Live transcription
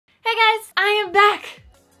Hey guys, I am back!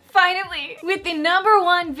 Finally! With the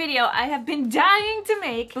 #1 video I have been dying to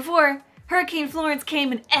make before Hurricane Florence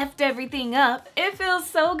came and effed everything up. It feels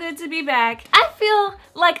so good to be back. I feel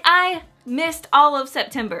like I missed all of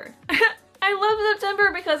September. I love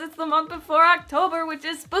September because it's the month before October, which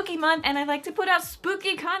is spooky month, and I like to put out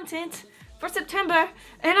spooky content for September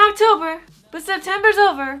and October, but September's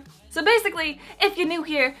over. So basically, if you're new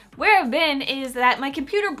here, where I've been is that my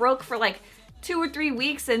computer broke for like 2 or 3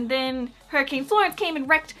 weeks, and then Hurricane Florence came and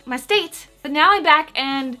wrecked my state. But now I'm back,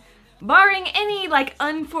 and barring any like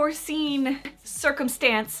unforeseen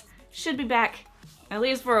circumstance, should be back at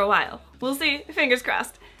least for a while. We'll see, fingers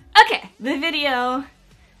crossed. Okay, the video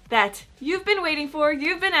that you've been waiting for,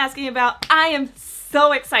 you've been asking about, I am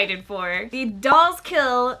so excited for. The Dolls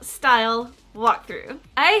Kill style walkthrough.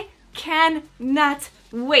 I cannot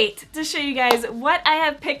wait to show you guys what I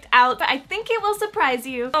have picked out. I think it will surprise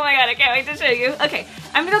you. Oh my god, I can't wait to show you. Okay,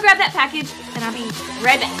 I'm gonna go grab that package and I'll be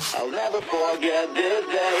right back. I'll never forget this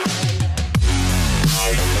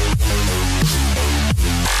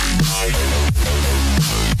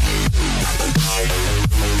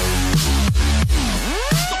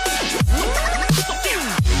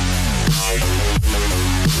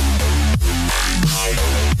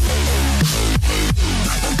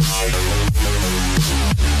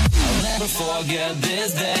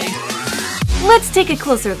day. Let's take a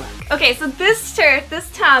closer look. Okay, so this shirt, this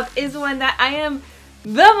top, is one that I am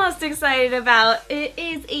the most excited about. It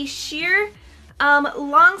is a sheer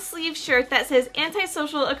long sleeve shirt that says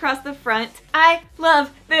antisocial across the front. I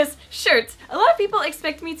love this shirt. A lot of people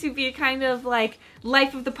expect me to be kind of like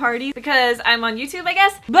life of the party because I'm on YouTube, I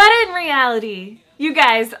guess. But in reality, you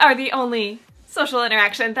guys are the only social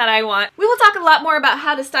interaction that I want. We will talk a lot more about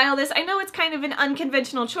how to style this. I know it's kind of an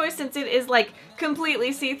unconventional choice since it is like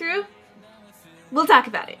completely see-through. We'll talk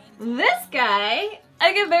about it. This guy,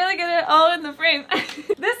 I can barely get it all in the frame.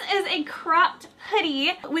 This is a cropped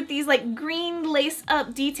hoodie with these like green lace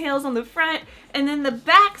up details on the front, and then the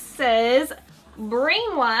back says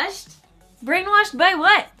brainwashed. Brainwashed by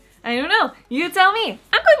what? I don't know. You tell me.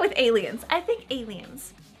 I'm going with aliens. I think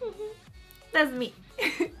aliens. That's me.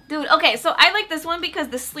 Dude, okay, so I like this one because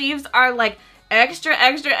the sleeves are like extra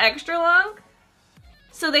long.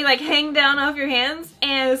 So they like hang down off your hands,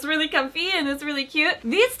 and it's really comfy and it's really cute.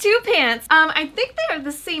 These two pants, I think they are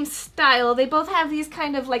the same style. They both have these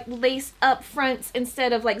kind of like lace up fronts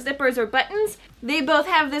instead of like zippers or buttons. They both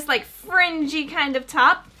have this like fringy kind of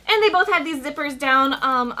top. And they both have these zippers down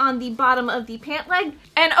on the bottom of the pant leg.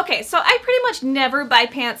 And okay, so I pretty much never buy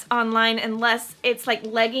pants online unless it's like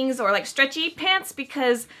leggings or like stretchy pants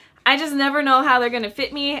because I just never know how they're gonna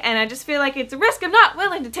fit me, and I just feel like it's a risk I'm not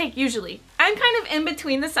willing to take usually. I'm kind of in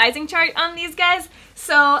between the sizing chart on these guys,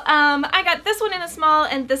 so I got this one in a small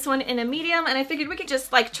and this one in a medium, and I figured we could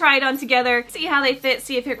just like try it on together, see how they fit,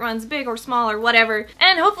 see if it runs big or small or whatever,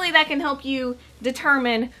 and hopefully that can help you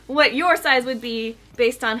determine what your size would be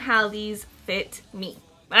based on how these fit me.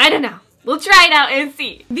 I don't know. We'll try it out and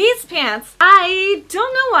see. These pants, I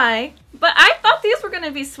don't know why, but I thought these were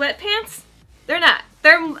gonna be sweatpants. They're not.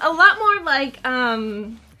 They're a lot more like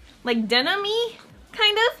denim-y,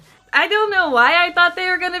 kind of. I don't know why I thought they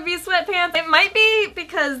were gonna be sweatpants. It might be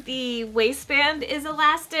because the waistband is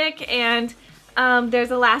elastic and there's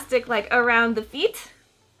elastic like around the feet,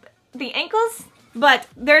 the ankles, but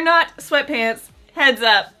they're not sweatpants. Heads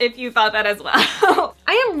up if you thought that as well.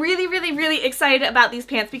 I am really excited about these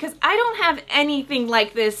pants because I don't have anything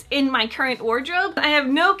like this in my current wardrobe. I have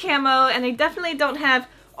no camo, and I definitely don't have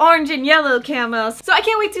orange and yellow camos. So I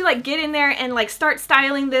can't wait to like get in there and like start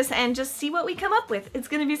styling this and just see what we come up with. It's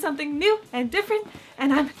gonna be something new and different,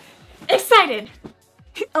 and I'm excited.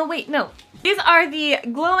 Oh wait, no. These are the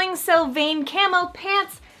Glowing Sylvain camo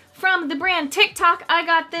pants from the brand TikTok. I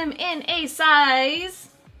got them in a size...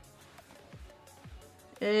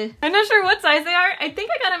 I'm not sure what size they are. I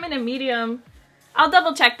think I got them in a medium. I'll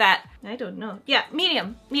double check that. I don't know. Yeah,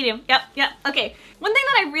 medium. Yep. Okay. One thing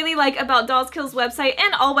that I really like about Dolls Kill's website,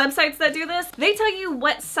 and all websites that do this, they tell you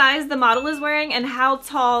what size the model is wearing and how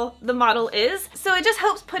tall the model is. So it just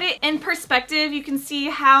helps put it in perspective. You can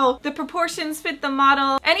see how the proportions fit the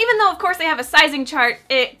model. And even though, of course, they have a sizing chart,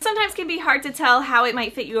 it sometimes can be hard to tell how it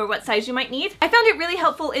might fit you or what size you might need. I found it really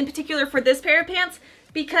helpful in particular for this pair of pants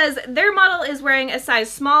because their model is wearing a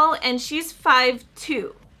size small and she's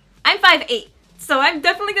 5'2". I'm 5'8". So I'm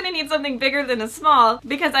definitely gonna need something bigger than a small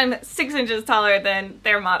because I'm 6 inches taller than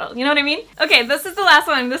their model. You know what I mean? Okay, this is the last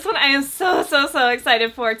one. This one I am so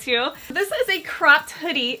excited for too. This is a cropped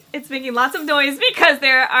hoodie. It's making lots of noise because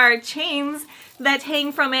there are chains that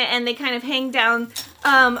hang from it and they kind of hang down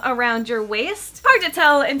around your waist. Hard to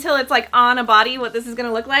tell until it's like on a body what this is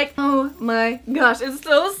gonna look like. Oh my gosh, it's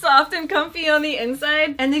so soft and comfy on the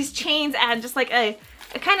inside. And these chains add just like a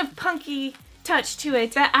kind of punky touch to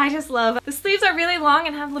it that I just love. The sleeves are really long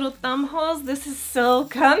and have little thumb holes. This is so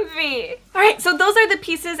comfy. All right, so those are the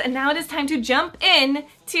pieces and now it is time to jump in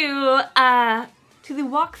to the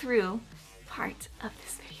walkthrough part of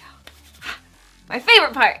this video. My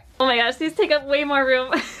favorite part. Oh my gosh, these take up way more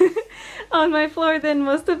room on my floor than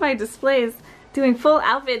most of my displays. Doing full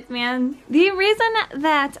outfits, man. The reason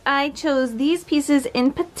that I chose these pieces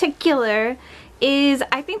in particular is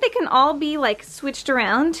I think they can all be like switched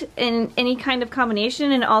around in any kind of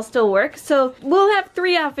combination and all still work. So we'll have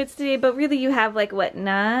 3 outfits today, but really you have like what,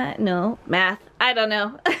 math, I don't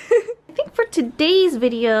know. I think for today's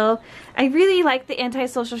video, I really like the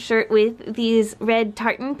antisocial shirt with these red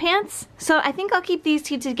tartan pants. So I think I'll keep these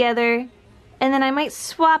 2 together and then I might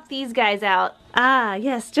swap these guys out. Ah,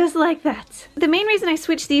 yes, just like that. The main reason I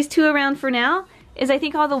switched these 2 around for now is I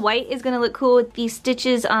think all the white is gonna look cool with these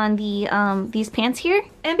stitches on the these pants here.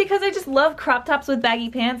 And because I just love crop tops with baggy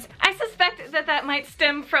pants, I suspect that that might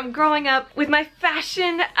stem from growing up with my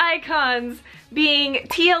fashion icons being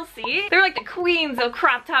TLC. They're like the queens of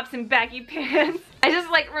crop tops and baggy pants. I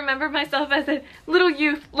just like remember myself as a little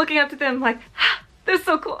youth looking up to them like, ah, they're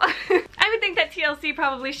so cool. I would think that TLC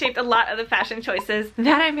probably shaped a lot of the fashion choices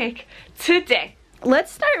that I make today.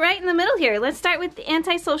 Let's start right in the middle here. Let's start with the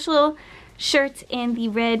antisocial shirt and the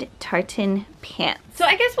red tartan pants. So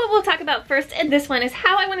I guess what we'll talk about first in this one is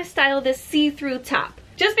how I want to style this see-through top.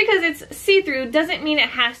 Just because it's see-through doesn't mean it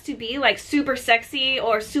has to be like super sexy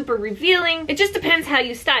or super revealing. It just depends how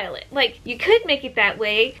you style it. Like you could make it that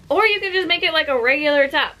way or you could just make it like a regular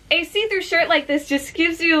top. A see-through shirt like this just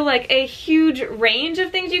gives you like a huge range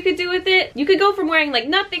of things you could do with it. You could go from wearing like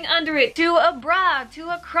nothing under it to a bra, to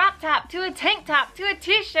a crop top, to a tank top, to a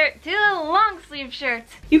t-shirt, to a long sleeve shirt.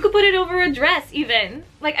 You could put it over a dress even.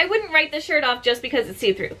 Like I wouldn't write the shirt off just because it's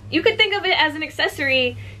see-through. You could think of it as an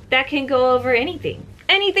accessory that can go over anything.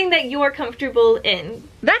 Anything that you're comfortable in.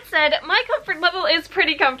 That said, my comfort level is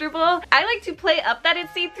pretty comfortable. I like to play up that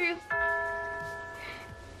it's see-through.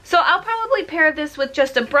 So I'll probably pair this with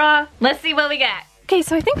just a bra. Let's see what we got. Okay,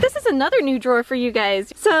 so I think this is another new drawer for you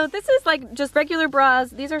guys. So this is like just regular bras.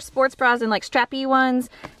 These are sports bras and like strappy ones.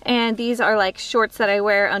 And these are like shorts that I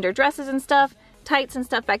wear under dresses and stuff. Tights and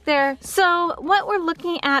stuff back there. So what we're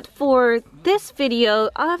looking at for this video,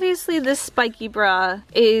 obviously this spiky bra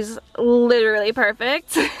is literally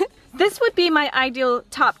perfect. This would be my ideal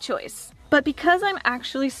top choice. But because I'm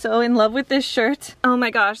actually so in love with this shirt, oh my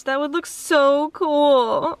gosh, that would look so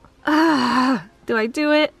cool. Do I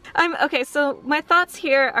do it? Okay, so my thoughts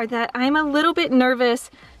here are that I'm a little bit nervous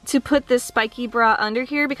to put this spiky bra under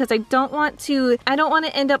here because I don't want to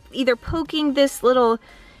end up either poking this little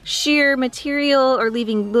sheer material or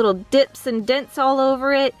leaving little dips and dents all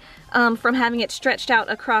over it from having it stretched out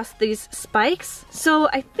across these spikes. So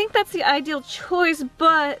I think that's the ideal choice,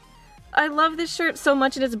 but I love this shirt so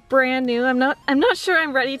much and it's brand new. I'm not sure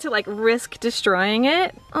I'm ready to like risk destroying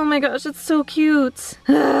it. Oh my gosh, it's so cute.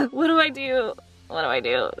 What do I do? What do I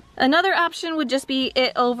do? Another option would just be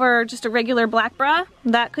it over just a regular black bra.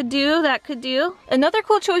 That could do, that could do. Another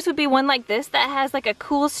cool choice would be one like this that has like a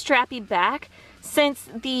cool strappy back, since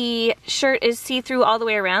the shirt is see-through all the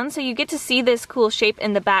way around, so you get to see this cool shape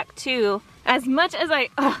in the back too. As much as I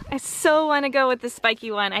so want to go with the spiky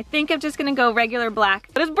one, I think I'm just gonna go regular black,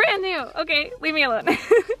 but it's brand new. Okay, leave me alone.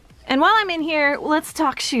 And while I'm in here, let's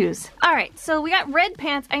talk shoes. All right, so we got red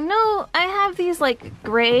pants. I know I have these like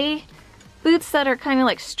gray boots that are kind of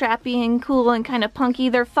like strappy and cool and kind of punky.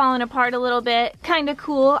 They're falling apart a little bit. Kind of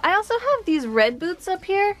cool. I also have these red boots up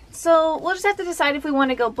here. So we'll just have to decide if we want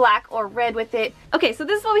to go black or red with it. Okay, so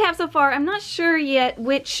this is what we have so far. I'm not sure yet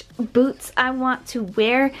which boots I want to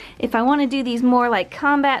wear. If I want to do these more like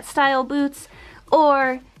combat style boots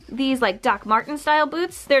or these like Doc Marten style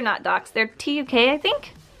boots. They're not Docs, they're TUK, I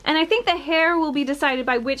think. And I think the hair will be decided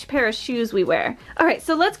by which pair of shoes we wear. All right,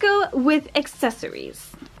 so let's go with accessories.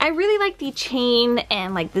 I really like the chain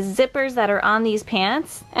and like the zippers that are on these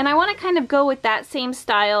pants. And I want to kind of go with that same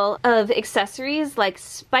style of accessories, like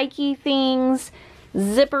spiky things,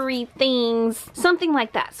 zippery things, something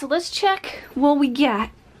like that. So let's check what we got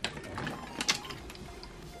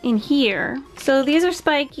in here. So these are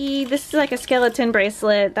spiky. This is like a skeleton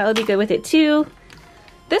bracelet. That would be good with it too.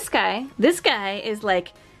 This guy is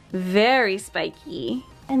like very spiky.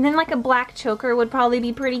 And then like a black choker would probably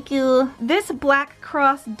be pretty cool. This black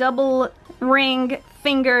cross double ring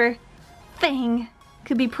finger thing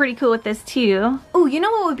could be pretty cool with this too. Oh, you know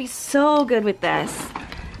what would be so good with this?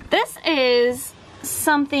 This is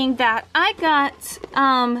something that I got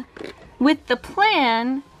with the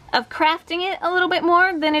plan of crafting it a little bit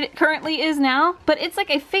more than it currently is now. But it's like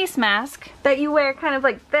a face mask that you wear kind of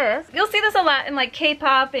like this. You'll see this a lot in like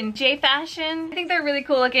K-pop and J-fashion. I think they're really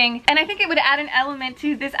cool looking. And I think it would add an element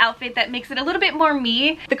to this outfit that makes it a little bit more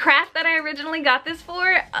me. The craft that I originally got this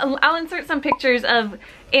for, I'll insert some pictures of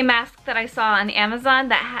a mask that I saw on Amazon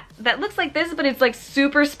that looks like this, but it's like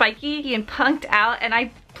super spiky and punked out, and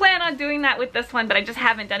I plan on doing that with this one, but I just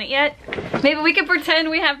haven't done it yet. Maybe we could pretend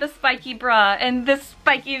we have the spiky bra and this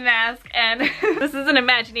spiky mask, and this is an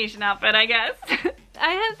imagination outfit, I guess.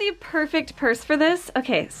 I have the perfect purse for this.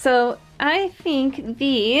 Okay, so I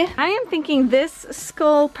am thinking this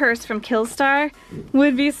skull purse from Killstar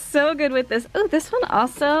would be so good with this. Oh, this one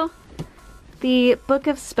also. The Book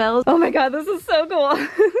of Spells. Oh my god, this is so cool.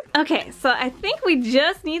 Okay, so I think we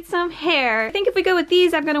just need some hair. I think if we go with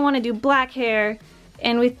these, I'm gonna wanna do black hair.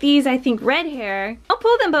 And with these, I think red hair. I'll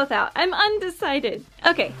pull them both out. I'm undecided.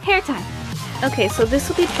 Okay, hair time. Okay, so this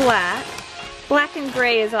will be black. Black and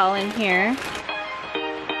gray is all in here.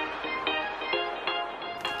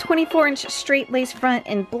 24-inch straight lace front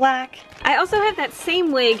in black. I also have that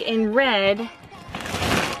same wig in red.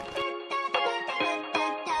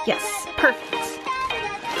 Yes, perfect.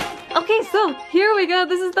 Okay, so here we go.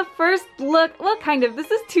 This is the first look. Well, kind of. This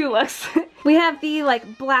is two looks. We have the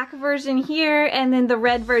like black version here and then the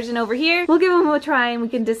red version over here. We'll give them a try and we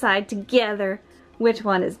can decide together which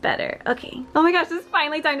one is better. Okay. Oh my gosh, it's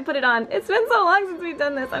finally time to put it on. It's been so long since we've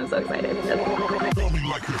done this. I'm so excited.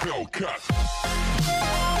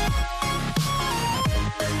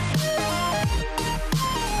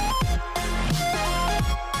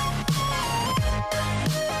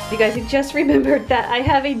 You guys, I just remembered that I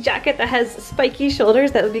have a jacket that has spiky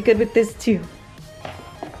shoulders that would be good with this too.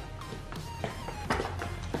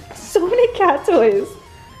 So many cat toys.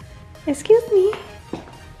 Excuse me.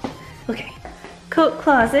 Okay, coat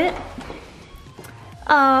closet.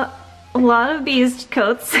 A lot of these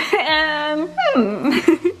coats and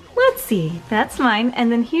let's see, that's mine.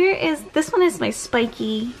 And then here is, this one is my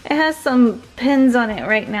spiky. It has some pins on it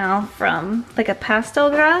right now from like a pastel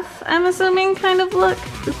graph, I'm assuming, kind of look.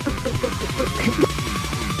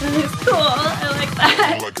 That is cool, I like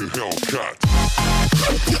that. Like a Hellcat.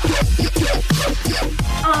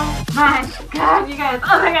 Oh my god, you guys,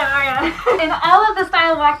 oh my god. In all of the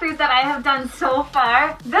style walkthroughs that I have done so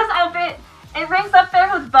far, this outfit, it ranks up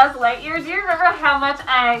there with Buzz Lightyear. Do you remember how much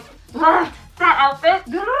I loved that outfit?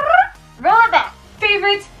 Roll it back.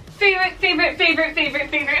 Favorite.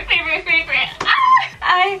 Ah,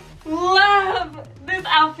 I love this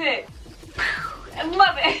outfit. I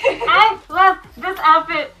love it. I love this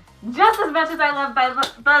outfit just as much as I love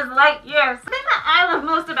Buzz Lightyear. The thing that I love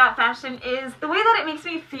most about fashion is the way that it makes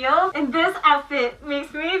me feel, and this outfit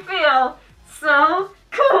makes me feel so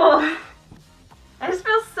cool. I just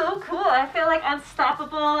feel so cool. I feel like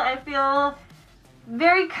unstoppable. I feel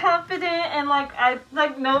very confident and like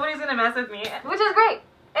nobody's gonna mess with me, which is great.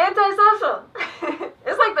 Antisocial.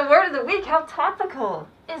 It's like the word of the week. How topical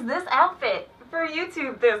is this outfit for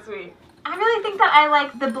YouTube this week? I really think that I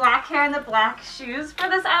like the black hair and the black shoes for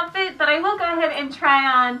this outfit, but I will go ahead and try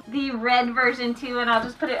on the red version too, and I'll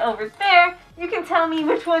just put it over there. You can tell me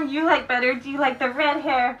which one you like better. Do you like the red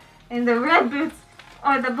hair and the red boots,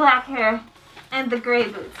 or the black hair and the gray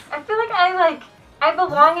boots? I feel like I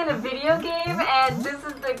belong in a video game, and this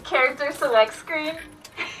is the character select screen.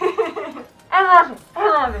 I love it. I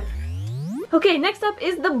love it. Okay, next up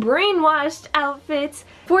is the brainwashed outfit.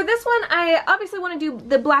 For this one, I obviously want to do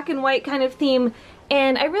the black and white kind of theme,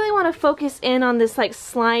 and I really want to focus in on this like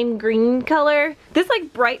slime green color. This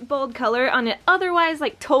like bright bold color on an otherwise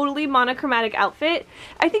like totally monochromatic outfit.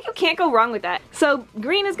 I think you can't go wrong with that. So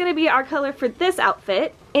green is going to be our color for this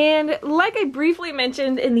outfit. And like I briefly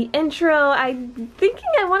mentioned in the intro, I'm thinking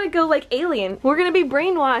I want to go like alien. We're going to be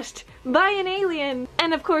brainwashed by an alien.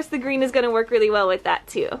 And of course the green is going to work really well with that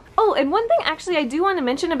too. Oh, and one thing actually I do want to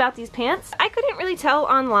mention about these pants. I couldn't really tell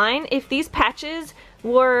online if these patches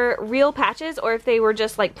were real patches or if they were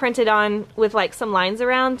just like printed on with like some lines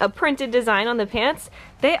around, a printed design on the pants.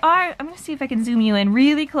 They are, I'm going to see if I can zoom you in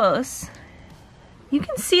really close. You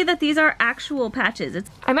can see that these are actual patches.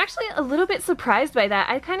 I'm actually a little bit surprised by that.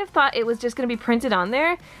 I kind of thought it was just going to be printed on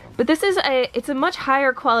there, but this is it's a much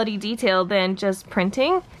higher quality detail than just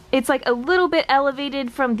printing. It's like a little bit elevated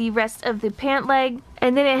from the rest of the pant leg,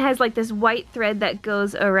 and then it has like this white thread that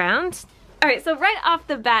goes around. Alright, so right off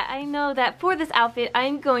the bat, I know that for this outfit,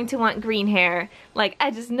 I'm going to want green hair. Like, I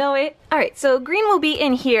just know it. Alright, so green will be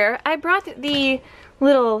in here. I brought the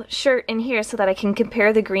little shirt in here so that I can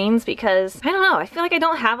compare the greens because, I don't know, I feel like I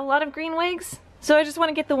don't have a lot of green wigs. So I just want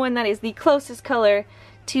to get the one that is the closest color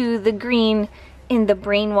to the green in the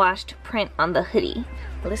brainwashed print on the hoodie.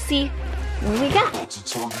 Let's see what we got.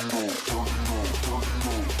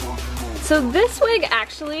 So this wig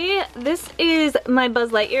actually, this is my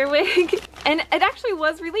Buzz Lightyear wig, and it actually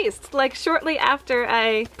was released like shortly after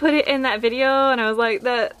I put it in that video, and I was like,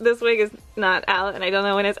 this wig is not out and I don't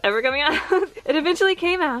know when it's ever coming out. It eventually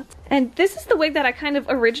came out. And this is the wig that I kind of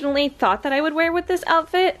originally thought that I would wear with this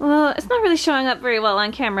outfit. Well, it's not really showing up very well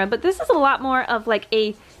on camera, but this is a lot more of like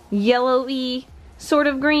a yellowy sort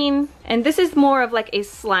of green, and this is more of like a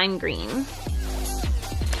slime green.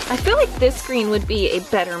 I feel like this green would be a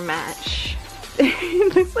better match.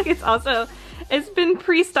 It looks like it's been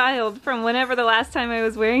pre-styled from whenever the last time I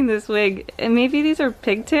was wearing this wig. And maybe these are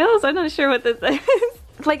pigtails? I'm not sure what this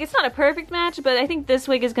is. Like, it's not a perfect match, but I think this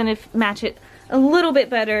wig is gonna match it a little bit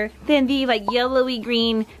better than the like yellowy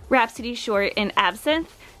green Rhapsody short in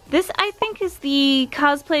Absinthe. This, I think, is the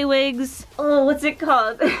cosplay wigs. Oh, what's it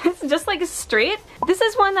called? It's just like a straight. This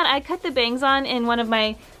is one that I cut the bangs on in one of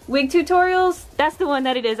my wig tutorials. That's the one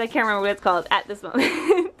that it is. I can't remember what it's called at this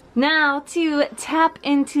moment. Now, to tap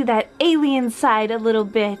into that alien side a little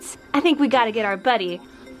bit, I think we gotta get our buddy.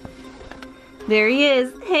 There he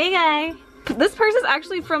is. Hey, guy. This purse is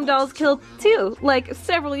actually from Dolls Kill too, like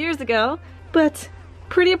several years ago, but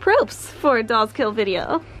pretty appropriate for a Dolls Kill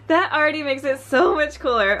video. That already makes it so much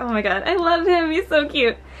cooler. Oh my god, I love him. He's so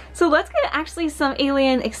cute. So let's get actually some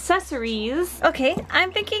alien accessories. Okay,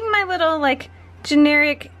 I'm thinking my little like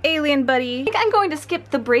generic alien buddy. I think I'm going to skip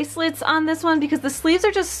the bracelets on this one because the sleeves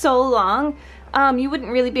are just so long. You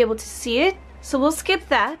wouldn't really be able to see it. So we'll skip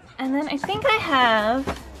that. And then I think I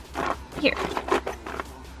have, here,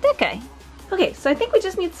 that guy. Okay, so I think we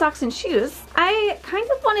just need socks and shoes. I kind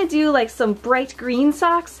of want to do like some bright green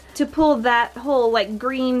socks to pull that whole like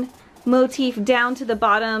green motif down to the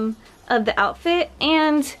bottom of the outfit.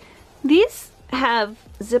 And these have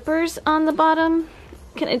zippers on the bottom.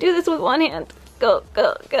 Can I do this with one hand? Go,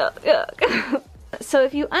 go, go, go, go. So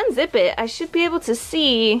if you unzip it, I should be able to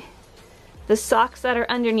see the socks that are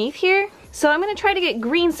underneath here. So I'm gonna try to get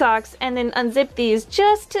green socks and then unzip these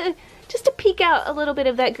just to peek out a little bit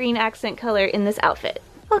of that green accent color in this outfit.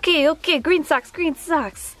 Okay, green socks, green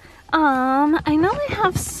socks. I know I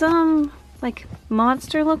have some like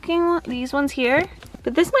monster looking these ones here,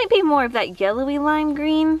 but this might be more of that yellowy lime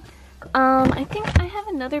green. I think I have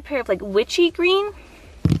another pair of like witchy green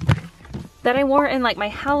that I wore in like my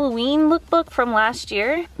Halloween lookbook from last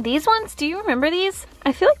year. These ones, do you remember these?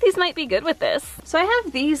 I feel like these might be good with this. So I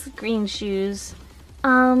have these green shoes.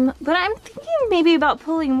 But I'm thinking maybe about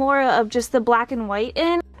pulling more of just the black and white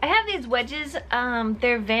in. I have these wedges,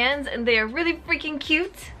 they're Vans and they're really freaking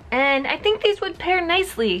cute. And I think these would pair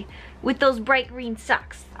nicely with those bright green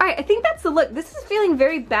socks. Alright, I think that's the look. This is feeling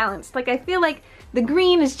very balanced. Like I feel like the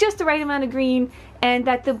green is just the right amount of green and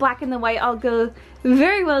that the black and the white all go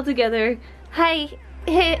very well together. Hi,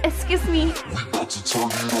 hey, excuse me.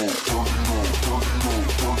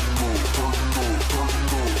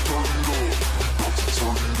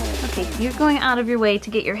 Okay, you're going out of your way to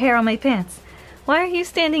get your hair on my pants. Why are you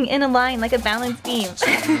standing in a line like a balance beam?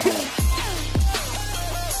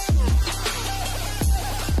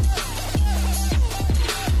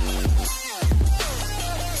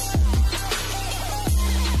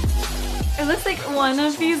 It looks like one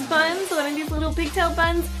of these buns, one of these little pigtail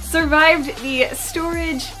buns, survived the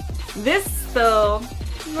storage. This though,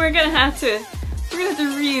 we're gonna have to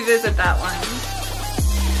revisit that one.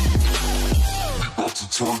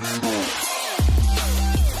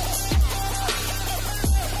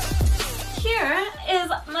 Here is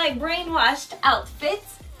my brainwashed outfit.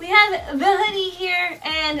 We have the hoodie here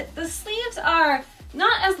and the sleeves are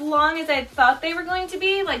not as long as I thought they were going to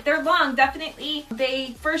be. Like they're long, definitely.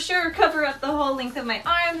 They for sure cover up the whole length of my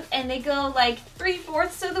arm and they go like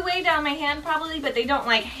 3/4 of the way down my hand probably, but they don't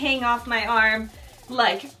like hang off my arm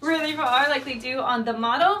like really far like they do on the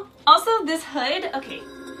model. Also this hood, okay,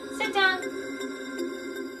 sit down.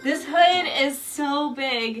 This hood is so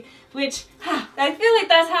big, which I feel like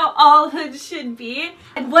that's how all hoods should be.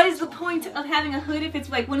 And what is the point of having a hood if it's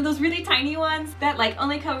like one of those really tiny ones that like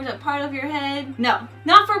only covers up part of your head? No,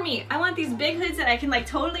 not for me. I want these big hoods that I can like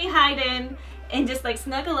totally hide in and just like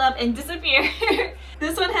snuggle up and disappear.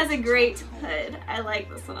 This one has a great hood. I like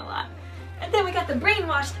this one a lot. And then we got the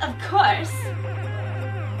brainwashed, of course.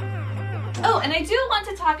 Oh, and I do want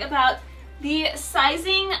to talk about the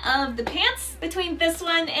sizing of the pants between this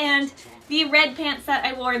one and the red pants that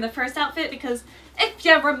I wore in the first outfit because if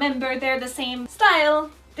you remember, they're the same style,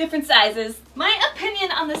 different sizes. My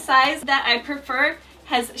opinion on the size that I prefer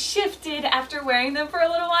has shifted after wearing them for a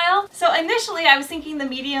little while. So initially I was thinking the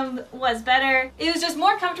medium was better. It was just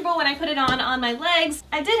more comfortable when I put it on my legs.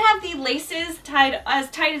 I did have the laces tied as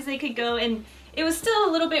tight as they could go, and it was still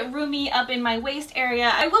a little bit roomy up in my waist area.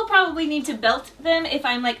 I will probably need to belt them if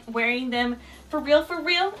I'm like wearing them for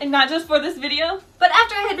real, and not just for this video. But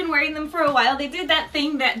after I had been wearing them for a while, they did that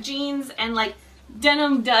thing that jeans and like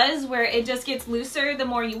denim does, where it just gets looser the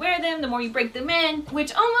more you wear them, the more you break them in,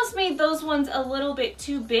 which almost made those ones a little bit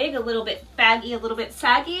too big, a little bit baggy, a little bit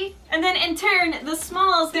saggy. And then in turn, the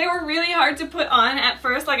smalls, they were really hard to put on at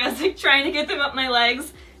first. Like I was like trying to get them up my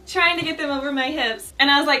legs, trying to get them over my hips, and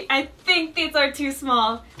I was like, I think these are too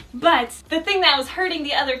small. But the thing that was hurting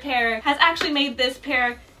the other pair has actually made this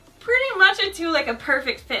pair pretty much into like a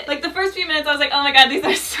perfect fit. Like the first few minutes I was like, oh my god, these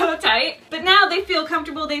are so tight. But now they feel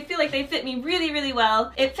comfortable. They feel like they fit me really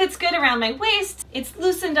well. It fits good around my waist. It's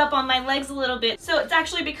loosened up on my legs a little bit. So it's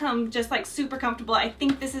actually become just like super comfortable. I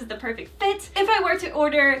think this is the perfect fit. If I were to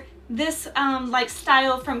order this like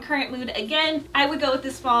style from Current Mood again, I would go with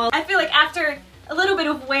the small. I feel like after a little bit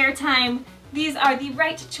of wear time, these are the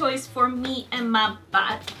right choice for me and my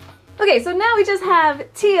body. Okay, so now we just have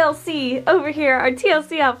TLC over here, our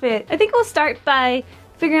TLC outfit. I think we'll start by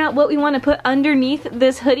figuring out what we want to put underneath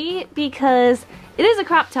this hoodie, because it is a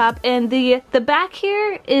crop top and the back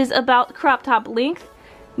here is about crop top length,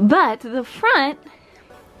 but the front,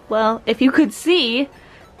 well, if you could see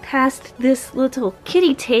past this little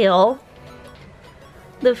kitty tail,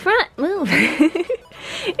 the front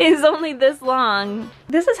is only this long.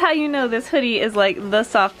 This is how you know this hoodie is like the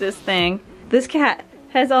softest thing. This cat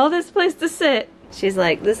has all this place to sit. She's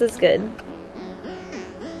like, this is good.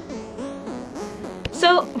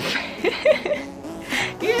 So,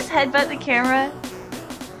 you just headbutt the camera.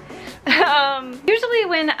 Usually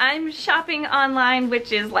when I'm shopping online,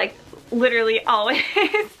 which is like literally always,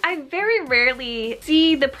 I very rarely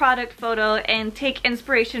see the product photo and take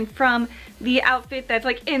inspiration from the outfit that's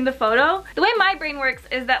like in the photo. The way my brain works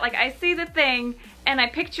is that like I see the thing and I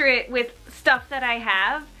picture it with stuff that I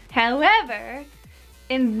have. However,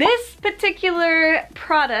 in this particular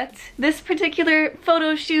product, this particular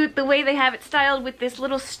photo shoot, the way they have it styled with this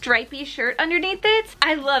little stripy shirt underneath it,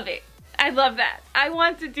 I love it. I love that. I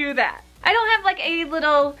want to do that. I don't have like a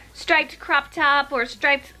little striped crop top or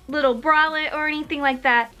striped little bralette or anything like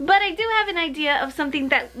that, but I do have an idea of something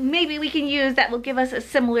that maybe we can use that will give us a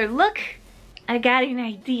similar look. I got an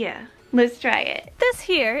idea. Let's try it. This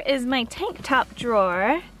here is my tank top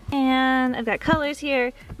drawer. And I've got colors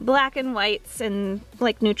here, black and whites and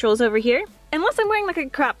like neutrals over here. Unless I'm wearing like a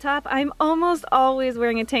crop top, I'm almost always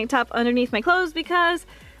wearing a tank top underneath my clothes because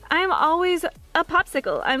I'm always a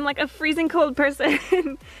popsicle. I'm like a freezing cold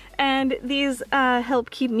person and these help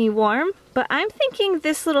keep me warm. But I'm thinking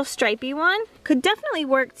this little stripy one could definitely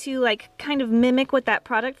work to like kind of mimic what that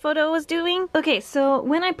product photo was doing. Okay, so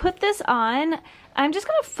when I put this on, I'm just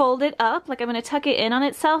gonna fold it up, like I'm gonna tuck it in on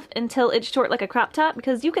itself until it's short like a crop top,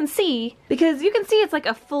 because you can see it's like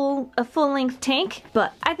a full length tank,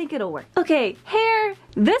 but I think it'll work. Okay, hair.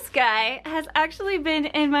 This guy has actually been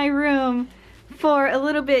in my room for a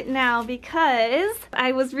little bit now because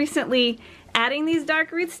I was recently adding these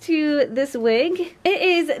dark roots to this wig. It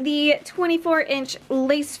is the 24-inch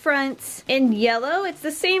lace front in yellow. It's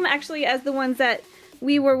the same actually as the ones that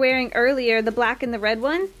we were wearing earlier, the black and the red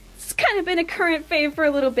one. It's kind of been a current fave for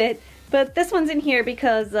a little bit, but this one's in here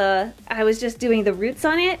because I was just doing the roots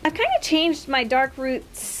on it. I've kind of changed my dark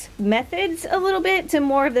roots methods a little bit to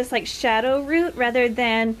more of this like shadow root rather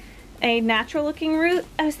than a natural looking root.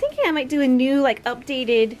 I was thinking I might do a new like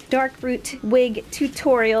updated dark root wig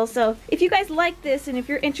tutorial, so if you guys like this and if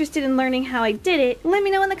you're interested in learning how I did it, let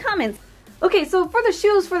me know in the comments. Okay, so for the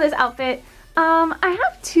shoes for this outfit, I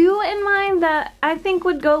have two in mind that I think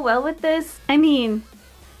would go well with this. I mean,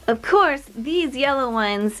 of course, these yellow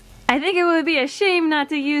ones, I think it would be a shame not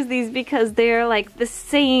to use these because they're like the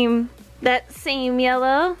same, that same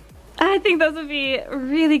yellow. I think those would be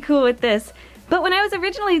really cool with this. But when I was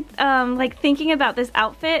originally like thinking about this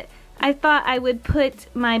outfit, I thought I would put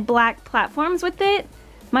my black platforms with it.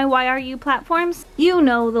 My YRU platforms. You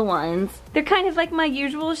know the ones. They're kind of like my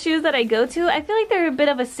usual shoes that I go to. I feel like they're a bit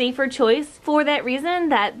of a safer choice for that reason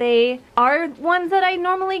that they are ones that I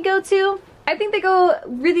normally go to. I think they go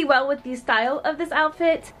really well with the style of this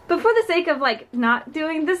outfit, but for the sake of like not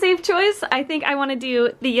doing the safe choice, I think I want to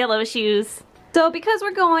do the yellow shoes. So because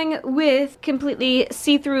we're going with completely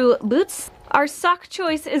see-through boots, our sock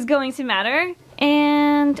choice is going to matter,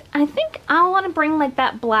 and I think I want to bring like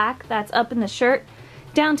that black that's up in the shirt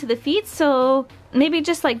down to the feet, so maybe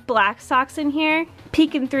just like black socks in here,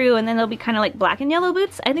 peeking through, and then they'll be kind of like black and yellow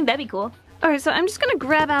boots. I think that'd be cool. Alright, so I'm just gonna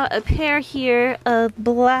grab out a pair here of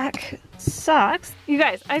black socks. You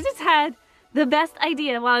guys, I just had the best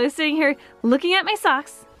idea while I was sitting here looking at my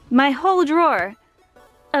socks. My whole drawer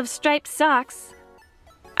of striped socks.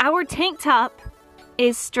 Our tank top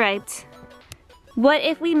is striped. What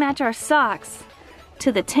if we match our socks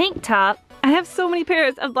to the tank top? I have so many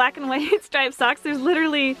pairs of black and white striped socks. There's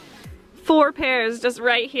literally 4 pairs just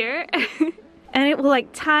right here. And it will like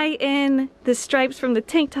tie in the stripes from the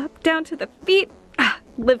tank top down to the feet. Ah,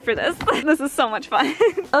 live for this. This is so much fun.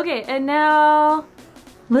 Okay, and now,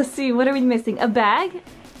 let's see, what are we missing? A bag?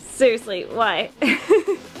 Seriously, why?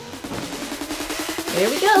 There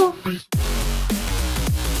we go.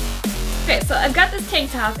 Okay, so I've got this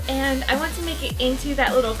tank top and I want to make it into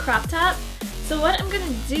that little crop top. So what I'm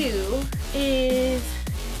gonna do is,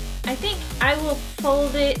 I think I will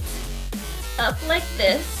fold it up like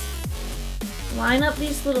this, line up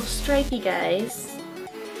these little stripey guys,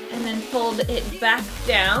 and then fold it back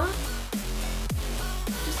down.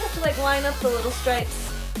 Just have to like line up the little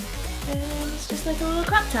stripes, and it's just like a little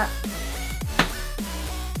crop top.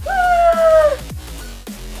 Woo!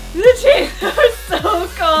 The chains are so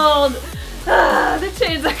cold! Ah, the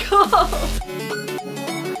chains are cold!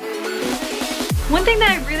 One thing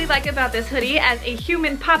that I really like about this hoodie as a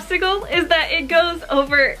human popsicle is that it goes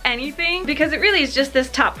over anything, because it really is just this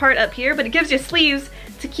top part up here, but it gives you sleeves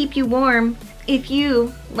to keep you warm if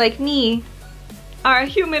you, like me, are a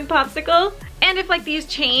human popsicle. And if like these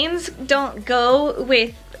chains don't go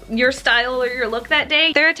with your style or your look that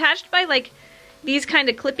day, they're attached by like these kind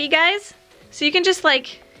of clippy guys. So you can just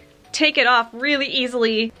like take it off really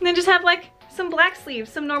easily and then just have like some black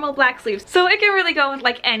sleeves, some normal black sleeves. So it can really go with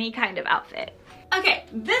like any kind of outfit. Okay,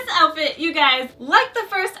 this outfit, you guys, like the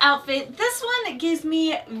first outfit, this one gives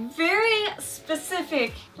me very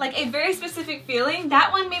specific, like a very specific feeling.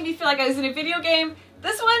 That one made me feel like I was in a video game.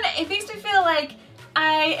 This one, it makes me feel like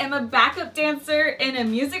I am a backup dancer in a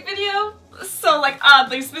music video. So like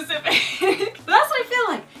oddly specific. But that's what I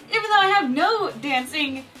feel like. Even though I have no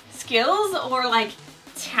dancing skills or like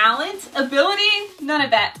talent, ability, none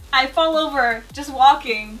of that. I fall over just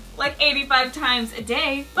walking like 85 times a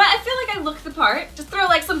day, but I feel like I look the part. Just throw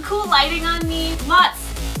like some cool lighting on me,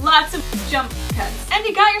 lots of jump cuts, and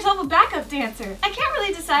you got yourself a backup dancer. I can't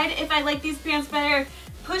really decide if I like these pants better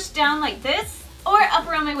pushed down like this or up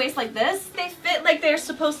around my waist like this. They fit like they're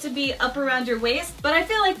supposed to be up around your waist, but I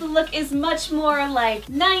feel like the look is much more like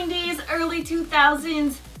 90s, early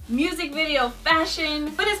 2000s music video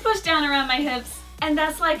fashion, but it's pushed down around my hips. And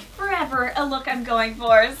that's like forever a look I'm going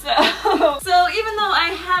for, so even though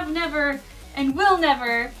I have never and will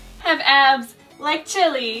never have abs like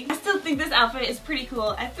Chili, I still think this outfit is pretty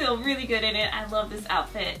cool. I feel really good in it. I love this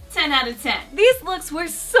outfit. 10 out of 10. These looks were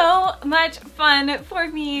so much fun for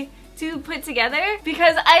me to put together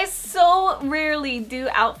because I so rarely do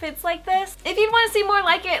outfits like this. If you'd want to see more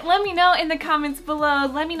like it, let me know in the comments below.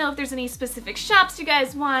 Let me know if there's any specific shops you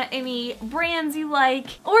guys want, any brands you like,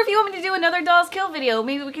 or if you want me to do another Dolls Kill video,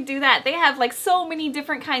 maybe we could do that. They have like so many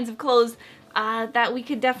different kinds of clothes that we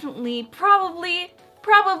could definitely,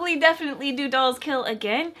 definitely do Dolls Kill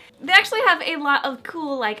again. They actually have a lot of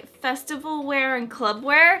cool like festival wear and club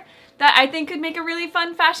wear that I think could make a really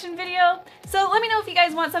fun fashion video. So let me know if you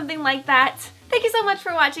guys want something like that. Thank you so much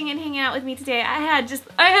for watching and hanging out with me today. I had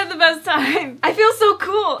the best time. I feel so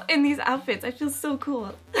cool in these outfits. I feel so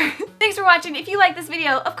cool. Thanks for watching. If you like this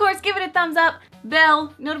video, of course, give it a thumbs up,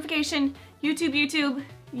 bell, notification, YouTube,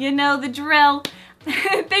 you know the drill.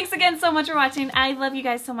 Thanks again so much for watching. I love you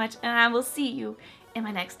guys so much, and I will see you in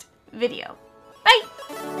my next video. Bye!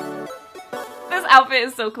 This outfit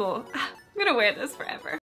is so cool. I'm gonna wear this forever.